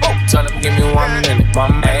 Just on my dick, tell him give me 1 minute.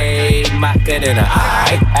 Ayy, Macarena.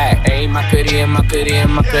 Ayy, Macarena.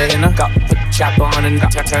 Go put the chopper on and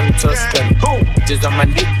turn him to a sprinter. Just on my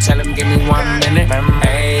dick, tell him give me 1 minute.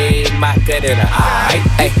 Ayy, Macarena.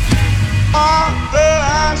 Ayy.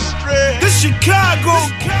 This Chicago.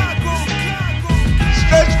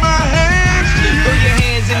 Stretch my hands to you. Throw your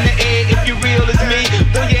hands in the air if you real as me.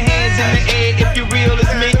 Throw your hands in the air if you real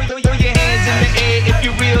as me. Throw your hands in the air if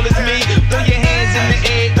you real as me. Throw your hands in the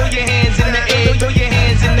air. Throw your hands in the air. Throw your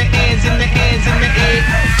hands in the hands in the hands in the air.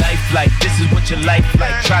 Life like this is what your life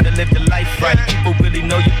like. Try to live the life right. People really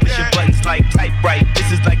know you push your buttons like type right.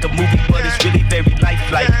 This is like a movie, but it's really very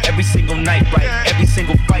lifelike. Every single night, right? Every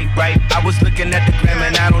single fight, right? I was looking at the gram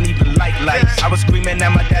and I don't even like lights. I was screaming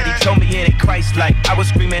at my daddy, told me it ain't Christ-like. I was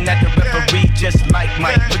screaming at the referee, just like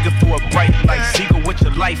Mike. Looking for a bright light, Seagull with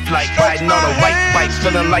your life like. Riding on a white bike,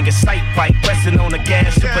 feeling like a sight bike. Pressing on the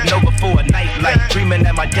gas, supernova for a night light. Dreaming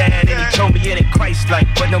at my dad and he told me it ain't Christ-like.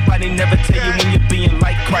 But nobody never tell you when you're being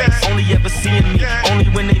like Christ. Only ever seeing me, only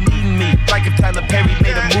when they need me. Like if Tyler Perry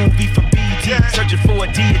made a movie for BET, searching for a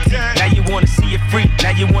deity. Now you wanna see it free,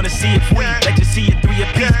 now you wanna see it free. Let you see it 3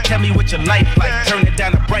 apiece. Tell me what your life like. Turn it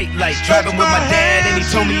down a bright light. Driving with my dad and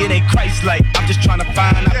he told me it ain't Christ-like. I'm just trying to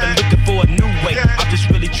find, I've been looking for a new way. I'm just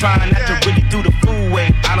really trying not to really do the fool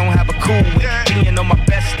way. I don't have a cool way, being on my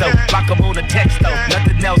best though. Lock 'em on a text though,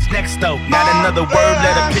 nothing else next though. Not another word,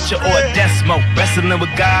 let a picture or a decimal. Wrestling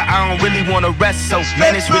with God, I don't really wanna rest so.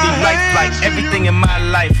 Man, it's really life-like, everything in my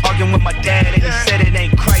life. Arguing with my dad and he said it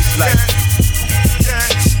ain't Christ-like.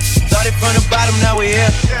 Started from the bottom, now we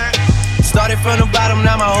here. Started from the bottom,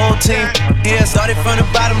 now my whole team here. Started from the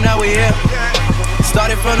bottom, now we here.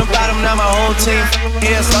 Started from the bottom, now my whole team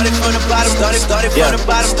here. Started from the bottom, started from the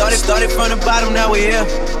bottom, started from the bottom, now we here.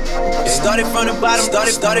 Started from the bottom,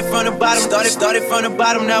 started from the bottom, started from the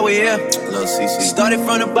bottom, now we here. Started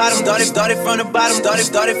from the bottom, started from the bottom,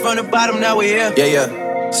 started from the bottom, now we here.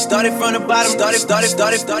 Yeah. Started from the bottom,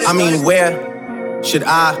 started. I mean, where should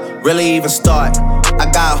I really even start? I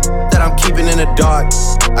got that I'm keeping in the dark.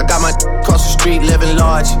 I got my across the street living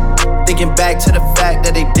large. Thinking back to the fact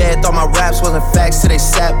that they dead. Thought my raps wasn't facts till they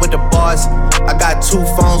sat with the bars. I got 2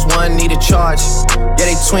 phones, one need a charge. Yeah,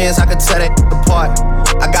 they twins, I could tell they apart.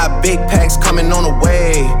 I got big packs coming on the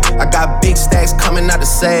way. I got big stacks coming out to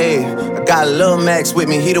save. I got Lil Max with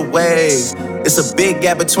me, he the wave. It's a big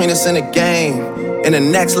gap between us in the game. In the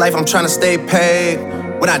next life, I'm trying to stay paid.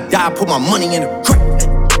 When I die, put my money in the grave.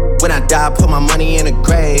 When I die, put my money in the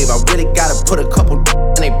grave. I really gotta put a couple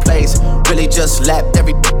in their place. Really just lapped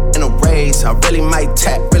every in a race. I really might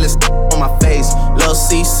tap, really on my face. Lil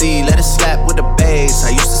CC, let it slap with the bass. I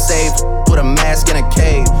used to save with a mask in a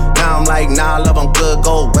cave. Now I'm like, nah, love, I'm good,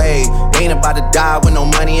 go away. Ain't about to die with no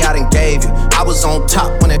money I done gave you. I was on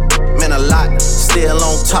top when it meant a lot. Still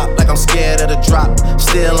on top like I'm scared of the drop.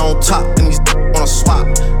 Still on top and these wanna swap.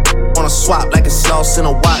 Wanna swap like it's sauce in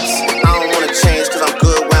a watch. I don't wanna change cause I'm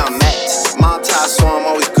good where I'm at. Montage, so I'm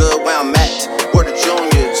always good where I'm at. Word to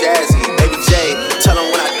Junior, Jazzy, Baby J. Tell them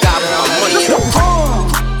when I die, put my money in the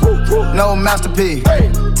masterpiece.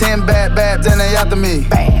 10 bad then they after me.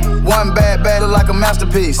 One bad look like a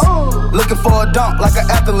masterpiece. Looking for a dunk like an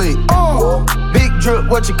athlete. Big drip,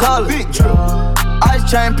 what you call it? Big drip. Ice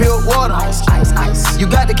chain, peeled water. Ice. You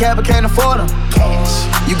got the cab but can't afford them. Cash.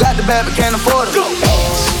 You got the bad but can't afford them.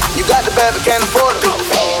 You got the bad but can't afford them.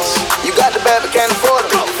 You got the bad but can't afford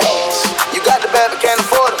them. You got the bad but can't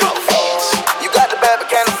afford them. You got the bad but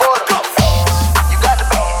can't afford them.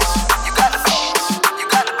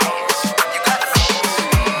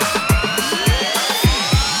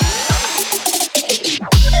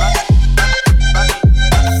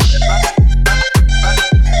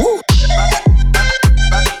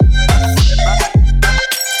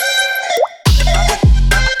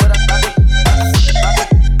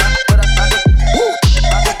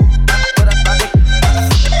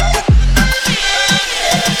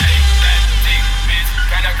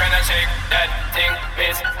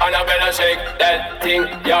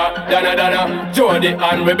 Donna, Jody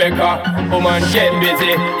and Rebecca, woman get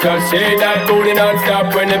busy. Just shake that booty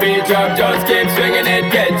non-stop when the beat drop. Just keep swinging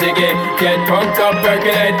it, get jiggy. Get pumped up,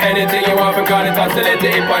 percolate anything you want. Because it's oscillate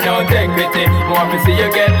if I don't take pity. More to see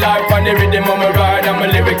you get life on the rhythm of my ride. And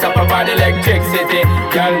my lyrics up about electricity.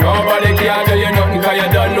 Girl, nobody can do you nothing because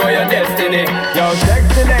you don't know your destiny. Yo,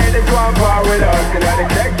 sexy ladies want power with us. You know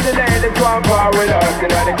the sexy ladies want power with us.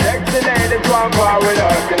 You know the sexy ladies want power with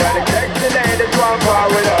us. You know the sexy ladies want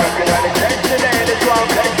power with us. You know the sexy ladies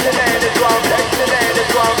want, sexy ladies want, sexy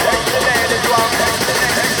ladies want, sexy ladies want,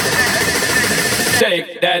 sexy ladies.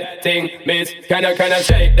 Shake that thing, miss. Can I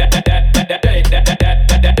shake that, shake that, shake that, shake that,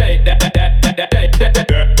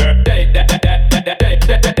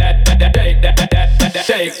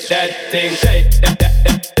 shake that thing, shake that,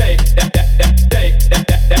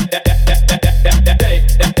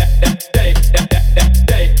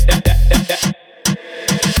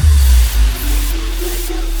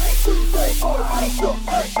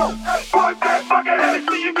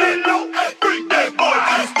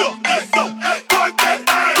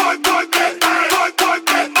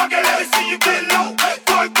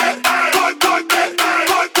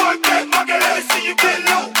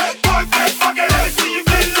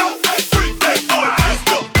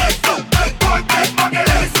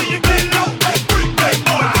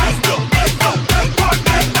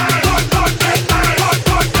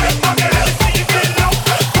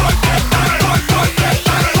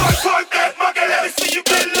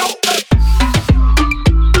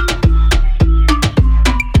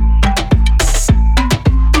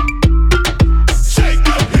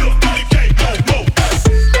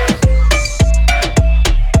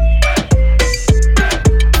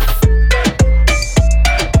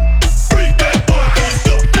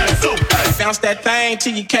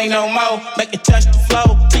 till you can't no more. Make it touch the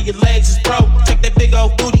floor till your legs is broke. Take that big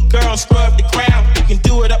old booty, girl, scrub the ground. You can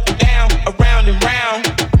do it up and down, around and round.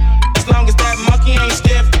 As long as that monkey ain't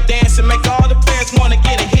stiff, dance and make all the players wanna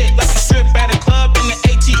get a hit. Like a strip at a club in the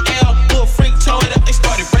ATL. Little freak tore it up, they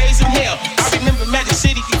started raising hell. I remember Magic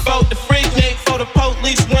City before the freak nick, before the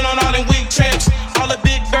police went on all them week trips. All the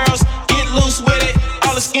big girls get loose with it.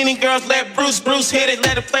 All the skinny girls let Bruce hit it.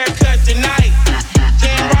 Let a player cut tonight.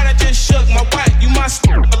 Damn right, I just shook my wife. You my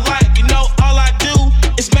alike, you know all I do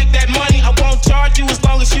is make that money. I won't charge you as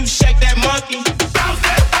long as you shake that monkey. Bounce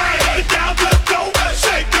that thing down to the floor.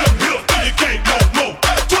 Shake them hips till you can't no more.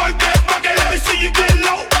 Twerk that monkey, let me see you get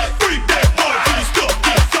low. Freak that boy till you stuck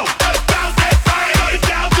get so. Bounce that thing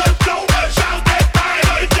down to the floor. Shout that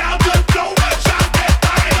thing down to the floor. Shout that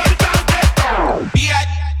thing down that floor. Yeah,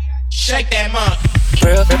 shake that monkey.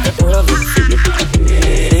 Real,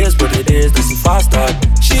 it is what it is, this is a fast start.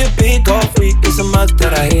 She a big old freak, it's a must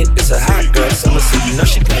that I hit. It's a hot girl summer, so you know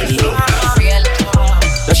she got it lit.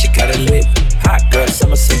 Know she got it lit. Hot girl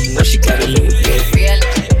summer, so you know she got it lit. Yeah.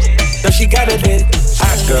 Know she got it lit.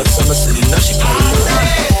 Hot girl summer, so you know she got it lit.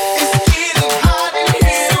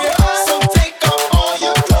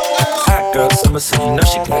 Hot girl summer, so you know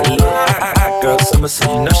she got it lit. Hot girl summer, so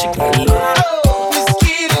you know she got it lit.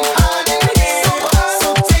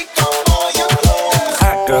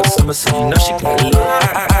 Summer, so you know she got it lit.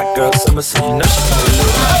 Hot girl summer, so you know she got it lit.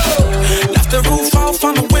 Left the roof off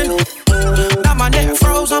on the window. Now my neck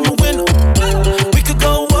froze on the window. We could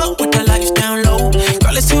go up with the lights down low.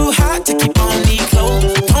 Girl, it's too hot to keep on these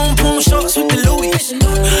clothes. Boom boom shorts with the Louis.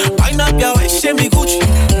 Wind up your waist and be Gucci.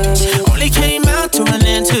 Only came out to run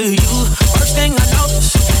into you. First thing I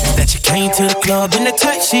noticed is that you came to the club in a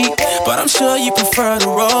tight sheet. But I'm sure you prefer the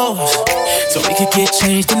rose. So we could get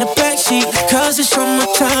changed in the backseat. Cause it's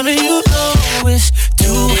summertime and you know it's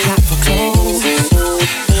too hot for clothes.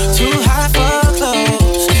 Too hot for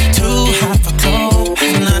clothes. Too hot for clothes.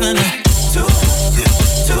 Nah, nah, nah.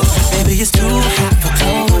 Baby, it's too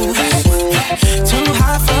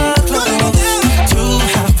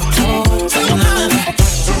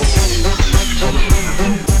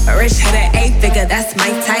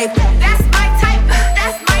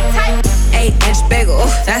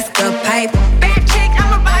Bad chick,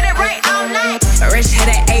 I'ma ride it right all night. A rich head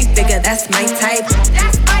at 8-figure, that's my type.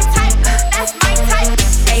 That's my type, that's my type.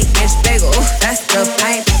 8-inch bagel, that's the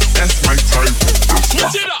pipe. That's my type.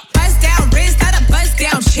 Switch it up. Bust down wrist, not a bust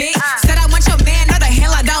down chick. Said I want your man, no the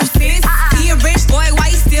hell I don't sis. He a rich boy, why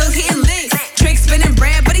he still hitting licks? Trick spinning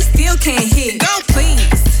bread, but he still can't hit. Go please,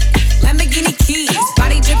 Lamborghini keys.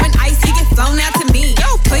 Body dripping ice, he get flown out to me.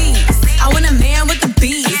 Go please, I want a man with the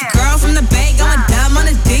bees. Girl from the bay, going dumb on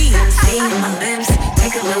the D. See on my lips,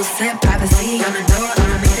 take a little sip. Privacy on the door,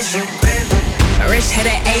 I'ma make this you grip. A rich head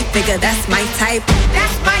at 8-figure, that's my type.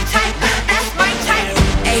 That's my type, that's my type.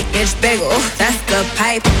 8-inch bagel, that's the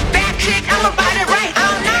pipe. Bad chick, I'ma ride it right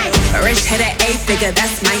all night. A rich head at 8-figure,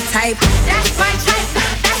 that's my type. That's my type,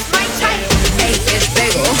 that's my type. 8-inch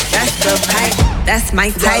bagel, that's the pipe. That's my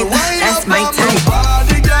type, that's my type.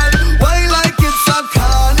 Body, girl, why like it's a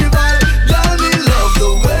carnival? Girl, me love the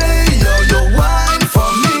way you wine for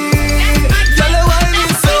me. Girl, your wine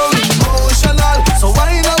is so emotional, so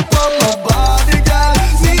wine up on my body, girl.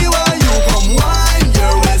 Me while you come wine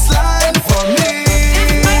your waistline for me.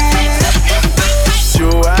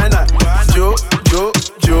 Joanna,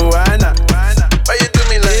 Joanna, why you do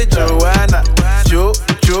me like Joanna?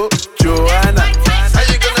 Joanna, how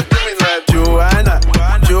you gonna do me like Joanna?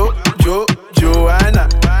 Joanna,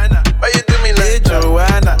 why you do me like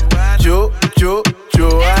Joanna?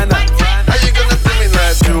 Joanna, how you gonna do me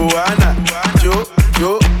like Joanna?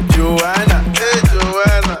 Joanna,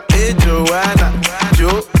 hey Joanna,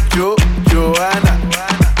 Joanna.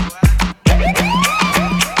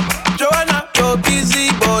 Joanna, your busy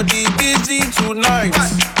body busy tonight.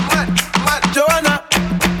 Joanna,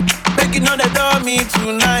 making on the dummy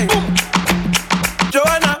tonight.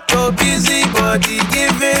 Joanna, your busy body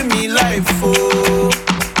giving me life, oh,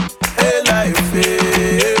 hey life,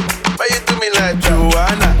 hey. Why you do me like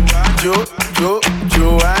Joanna?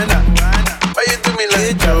 Joanna, why you do me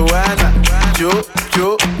like Joanna?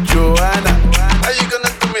 Joanna, how you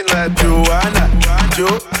gonna do me like Joanna?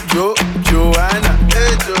 Joanna,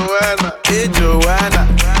 hey Joanna,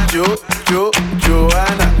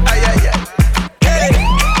 Joanna, ay ay ay. Hey,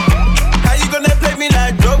 how you gonna play me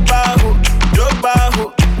like Drogba?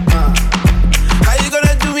 How you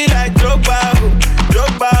gonna do me like Drogba?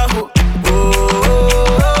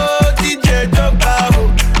 Oh, DJ Drogba,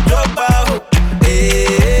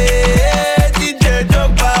 hey, DJ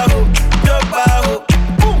Drogba.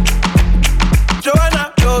 Joanna,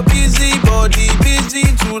 your busy body busy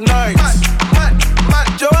tonight.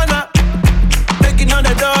 Joanna, making on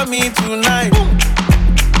the dummy tonight.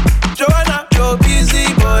 Joanna, your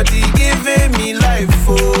busy body giving me life,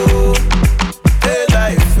 oh, hey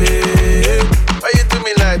life, hey. Why you do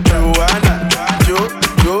me like Joanna?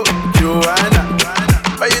 Joanna,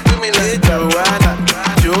 why you do me like Joanna?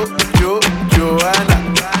 Joanna,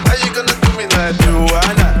 how you gonna do me like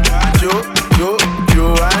Joanna?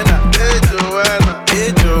 Joanna, hey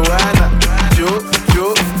Joanna,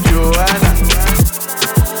 Joanna.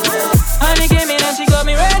 Honey came in and she got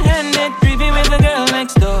me red-handed, creepy with the girl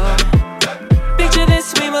next door. Picture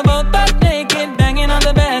this, we were both butt naked, banging on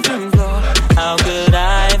the bathroom floor. How could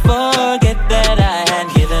I forget that I had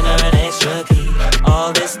given her an extra key?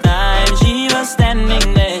 All this time she was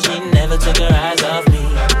standing there, she never took her eyes off me.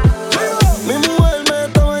 Mi mujer me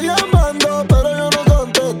estaba llamando, pero yo no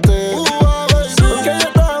contesté. Porque yo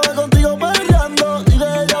estaba contigo peleando y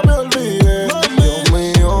de ella me olvidé. Dios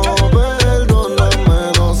mío, perdóname,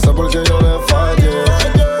 no sé por qué yo le fallé.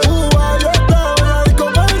 Yo estaba en la disco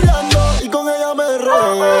peleando y con ella me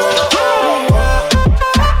regué.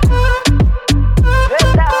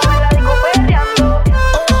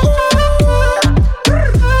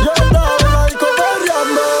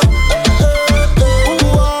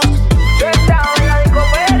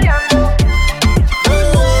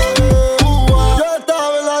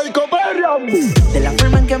 De la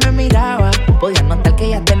forma en que me miraba, podía notar que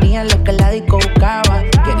ella tenía lo que la disco buscaba.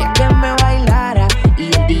 Quería que me bailara y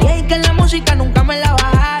el DJ que la música nunca me la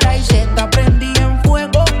bajara. Y se está prendida en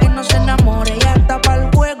fuego, que no se enamore, ya está pa'l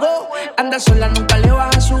juego. Anda sola, nunca le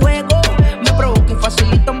baja su ego. Me provoca y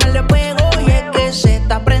facilito me le pego. Y es que se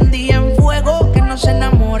está prendida en fuego, que no se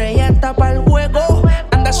enamore, ya está pa'l juego.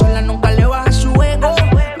 Anda sola, nunca le baja su ego.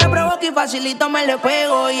 Me provoca y facilito me le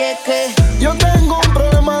pego. Y es que yo tengo un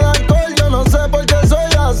problema de alcohol, yo no sé por qué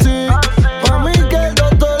soy así. Pa' mí que el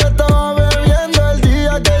doctor estaba bebiendo el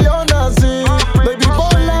día que yo nací. Baby,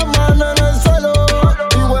 pon la mano en el suelo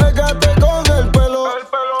y juégate con el pelo.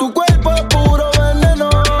 Tu cuerpo es puro veneno,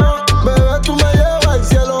 bebé, tú me llevas al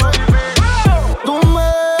cielo. Tú me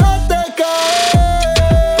dejaste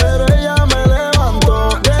caer, pero ella me levantó.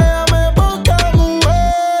 Déjame poca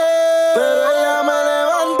mujer, pero ella me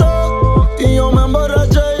levantó.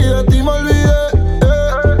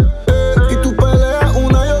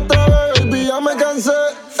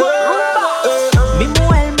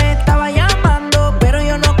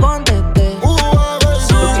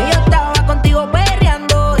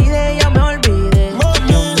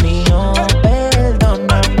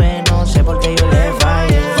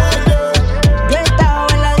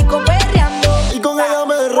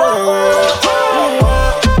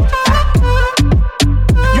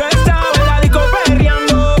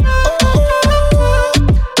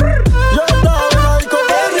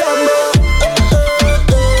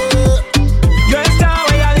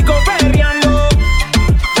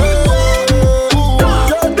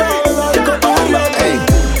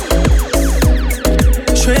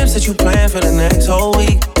 trips that you plan for the next whole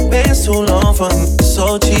week. Bands too long for me,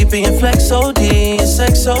 so cheap and flex OD, and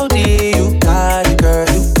sex OD. You got it, girl,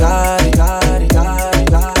 you got it, got it, got it,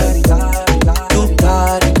 got it, got it, got it. You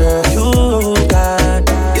got it, girl, you got it.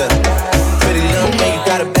 Yeah, pretty little thing, you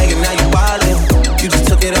got a bag and now you wildin'. You just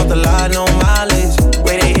took it off the line, no mileage.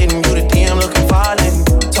 Way they hitting you, the DM looking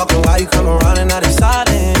violent. Talking while you come around and now they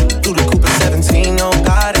silent. Through the Cooper 17, no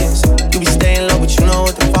guidance. You be staying low, but you know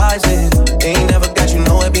what the vibes is. They ain't never got you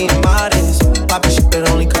know it being modest. Poppin' shit, but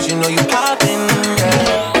only cause you know you poppin'.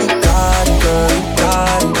 Yeah. You got it, girl, you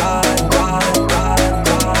got it, got it, got it, got it,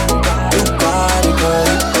 got it. You got it, girl,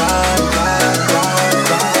 you got it, got it, got it,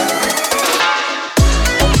 got it.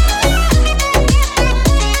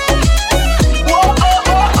 Whoa, oh,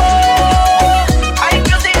 oh, oh. Hay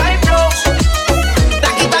music, hay flows.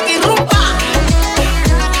 Taki, taki, rumba.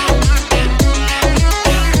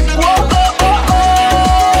 Whoa, oh, oh, oh.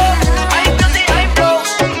 Hay music, hay flows.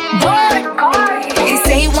 He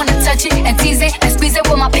say he wanna touch it and tease it and squeeze it.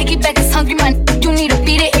 When my piggyback is hungry, man, you need to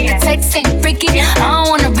beat it. The text ain't freaky, I don't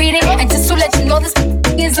wanna read it. And just to let you know, this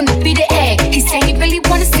is undefeated. Hey, he said he really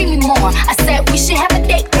wanna see me more. I said we should have a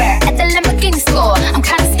date where at the Lamborghini store. I'm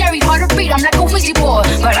kinda scary, hard to read. I'm like a Ouija board,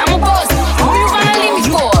 but I'm a boss. Who you gonna leave me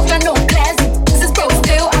for? Got no class, this is broke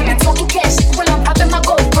still. I got talking cash when I'm popping my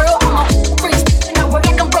gold grill. I'm a rich and I work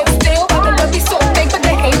like I'm broke still. The love be so fake, but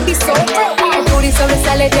the hate be so real. El booty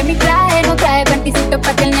sobresale de mi traje, no trae panticito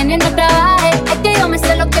pa' que el nene no trabaje. Es que yo me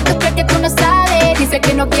sé lo que tú crees que tú no sabes. Dice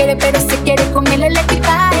que no quiere, pero se quiere comerle el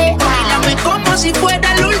equipaje. Báilame como si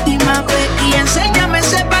fuera la última vez y enséñame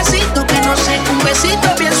ese pasito que no sé, un besito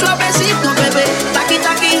bien suavecito, bebé. Taki,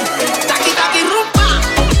 taki, taki, taki, rumba.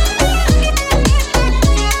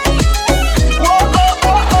 Whoa, oh,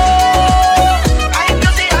 oh, oh. Hay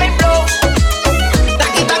music, hay flows.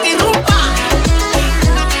 Taki, taki, rumba.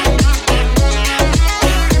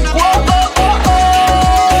 Whoa, oh, oh, oh.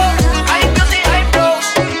 Hay music, hay flows.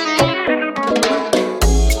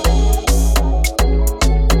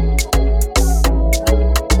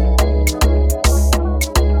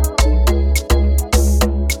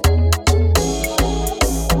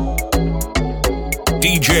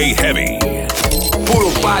 DJ Heavy. Puro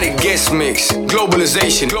Body Guest Mix.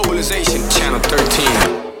 Globalization. Channel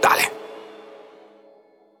 13.